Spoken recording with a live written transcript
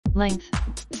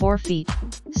Length, 4 feet.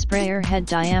 Sprayer head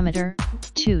diameter,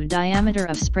 2 diameter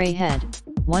of spray head,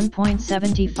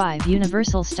 1.75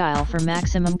 universal style for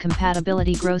maximum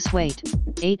compatibility. Gross weight,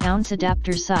 8 ounce.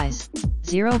 Adapter size,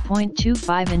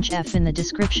 0.25 inch. F in the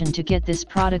description to get this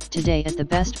product today at the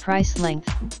best price.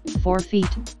 Length, 4 feet.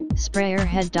 Sprayer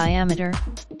head diameter,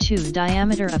 2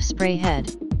 diameter of spray head,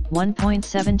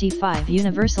 1.75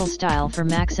 universal style for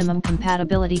maximum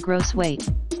compatibility. Gross weight,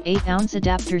 8 ounce.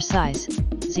 Adapter size,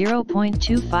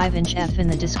 0.25 inch. F in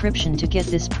the description to get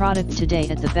this product today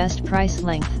at the best price.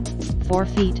 Length, 4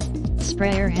 feet.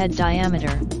 Sprayer head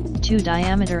diameter, 2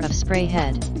 diameter of spray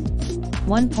head,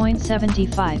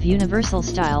 1.75 universal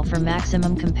style for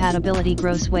maximum compatibility.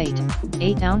 Gross weight,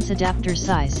 8 ounce. Adapter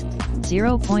size,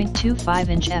 0.25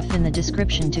 inch. F in the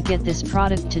description to get this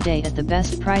product today at the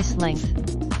best price.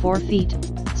 Length, 4 feet.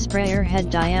 Sprayer head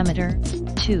diameter,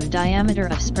 2 diameter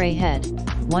of spray head,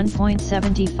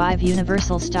 1.75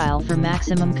 universal style for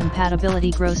maximum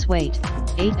compatibility. Gross weight,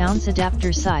 8 ounce.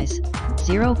 Adapter size,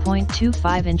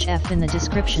 0.25 inch. F in the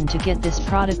description to get this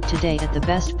product today at the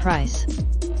best price.